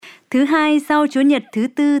Thứ Hai sau Chúa Nhật thứ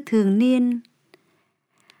Tư thường niên.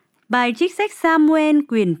 Bài trích sách Sa-mu-el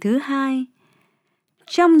quyển thứ 2.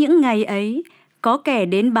 Trong những ngày ấy, có kẻ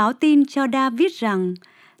đến báo tin cho David rằng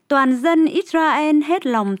toàn dân Israel hết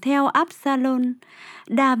lòng theo Absalom.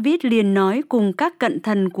 David liền nói cùng các cận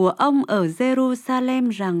thần của ông ở Jerusalem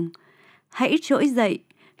rằng: hãy trỗi dậy,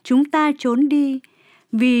 chúng ta trốn đi,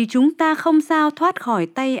 vì chúng ta không sao thoát khỏi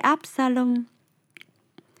tay Absalom.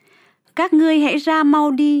 Các ngươi hãy ra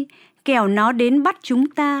mau đi, kẻo nó đến bắt chúng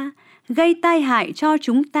ta, gây tai hại cho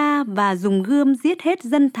chúng ta và dùng gươm giết hết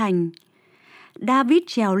dân thành. David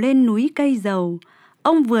trèo lên núi cây dầu,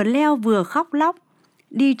 ông vừa leo vừa khóc lóc,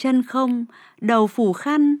 đi chân không, đầu phủ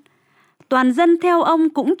khăn. Toàn dân theo ông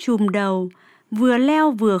cũng trùm đầu, vừa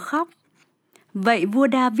leo vừa khóc. Vậy vua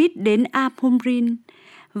David đến Abhumrin,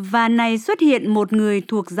 và này xuất hiện một người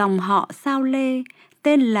thuộc dòng họ Sao Lê,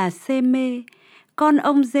 tên là Sê-mê, con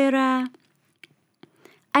ông Zera.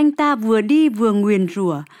 Anh ta vừa đi vừa nguyền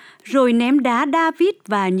rủa, rồi ném đá David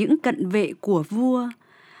và những cận vệ của vua.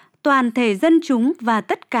 Toàn thể dân chúng và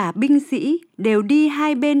tất cả binh sĩ đều đi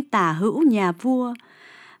hai bên tả hữu nhà vua.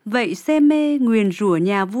 Vậy Sê-mê nguyền rủa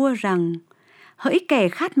nhà vua rằng: hỡi kẻ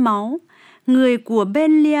khát máu, người của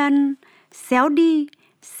Bên-li-an, xéo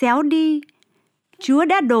đi, Chúa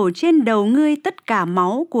đã đổ trên đầu ngươi tất cả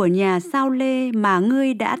máu của nhà Sao Lê mà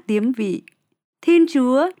ngươi đã tiếm vị. Thiên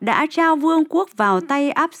Chúa đã trao vương quốc vào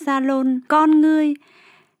tay Absalom con ngươi.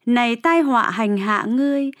 Này tai họa hành hạ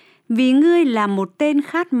ngươi, vì ngươi là một tên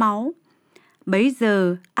khát máu. Bấy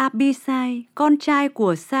giờ Abisai, con trai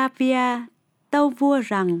của Sa-via, tâu vua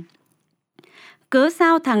rằng: cớ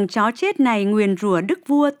sao thằng chó chết này nguyền rủa đức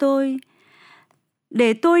vua tôi?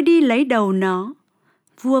 Để tôi đi lấy đầu nó.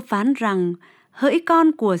 Vua phán rằng: hỡi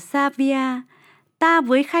con của Sa-via, ta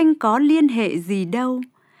với Khanh có liên hệ gì đâu.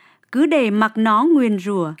 Cứ để mặc nó nguyền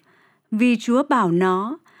rủa, vì Chúa bảo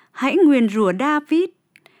nó: hãy nguyền rủa David.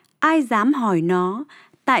 Ai dám hỏi nó: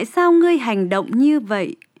 tại sao ngươi hành động như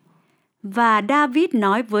vậy? Và David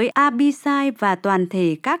nói với Abisai và toàn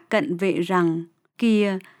thể các cận vệ rằng: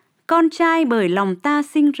 kìa, con trai bởi lòng ta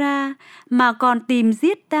sinh ra mà còn tìm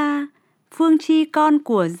giết ta, phương chi con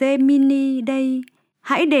của Gemini đây.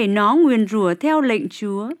 Hãy để nó nguyền rủa theo lệnh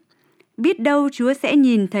Chúa. Biết đâu Chúa sẽ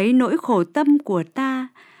nhìn thấy nỗi khổ tâm của ta,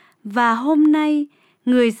 và hôm nay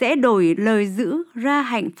người sẽ đổi lời dữ ra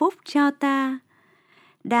hạnh phúc cho ta.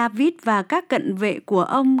 David và các cận vệ của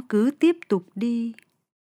ông cứ tiếp tục đi.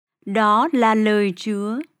 Đó là lời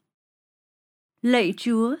Chúa. Lạy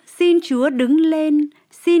Chúa, xin Chúa đứng lên,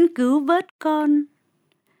 xin cứu vớt con.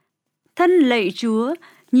 Thân lạy Chúa,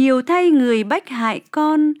 nhiều thay người bách hại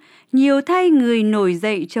con, nhiều thay người nổi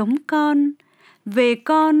dậy chống con. Về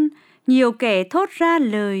con, nhiều kẻ thốt ra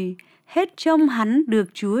lời, hết trông hắn được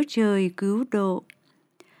Chúa trời cứu độ.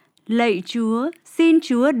 Lạy Chúa, xin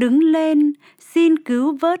Chúa đứng lên, xin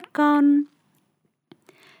cứu vớt con.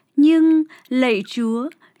 Nhưng, lạy Chúa,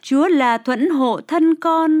 Chúa là thuẫn hộ thân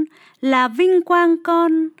con, là vinh quang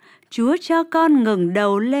con. Chúa cho con ngẩng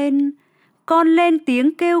đầu lên. Con lên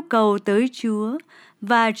tiếng kêu cầu tới Chúa,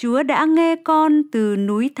 và Chúa đã nghe con từ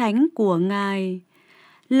núi thánh của Ngài.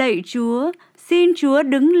 Lạy Chúa, xin Chúa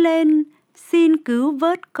đứng lên, xin cứu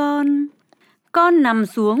vớt con. Con nằm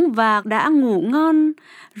xuống và đã ngủ ngon,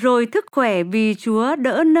 rồi thức khỏe vì Chúa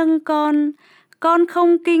đỡ nâng con. Con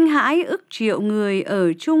không kinh hãi ức triệu người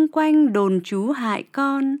ở chung quanh đồn trú hại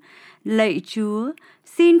con. Lạy Chúa,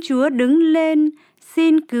 xin Chúa đứng lên,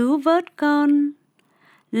 xin cứu vớt con.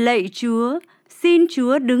 Lạy Chúa, xin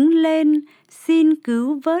Chúa đứng lên, xin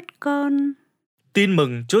cứu vớt con. Tin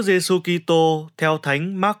mừng Chúa Giêsu Kitô theo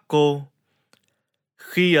Thánh Marco.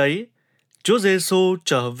 Khi ấy, Chúa Giêsu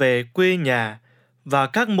trở về quê nhà và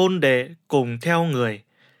các môn đệ cùng theo người.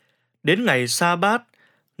 Đến ngày sa-bát,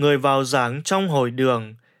 người vào giảng trong hội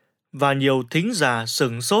đường, và nhiều thính giả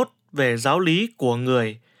sửng sốt về giáo lý của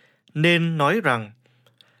người, nên nói rằng: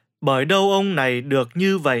 bởi đâu ông này được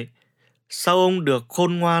như vậy? Sao ông được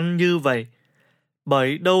khôn ngoan như vậy?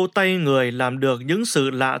 Bởi đâu tay người làm được những sự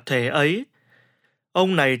lạ thể ấy?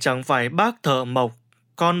 Ông này chẳng phải bác thợ mộc,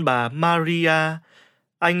 con bà Maria,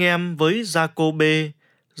 anh em với Giacôbê,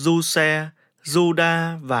 Giuse,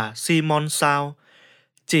 Giuđa và Simon sao?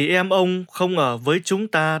 Chỉ em ông không ở với chúng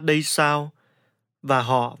ta đây sao? Và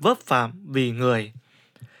họ vấp phạm vì người.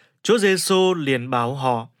 Chúa Giêsu liền bảo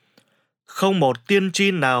họ: không một tiên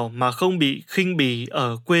tri nào mà không bị khinh bỉ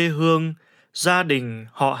ở quê hương, gia đình,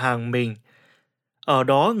 họ hàng mình. Ở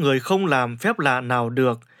đó người không làm phép lạ nào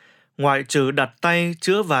được, ngoại trừ đặt tay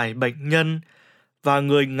chữa vài bệnh nhân, và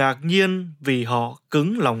người ngạc nhiên vì họ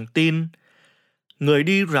cứng lòng tin. Người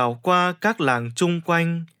đi rào qua các làng chung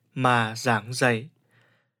quanh mà giảng dạy.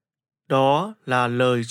 Đó là lời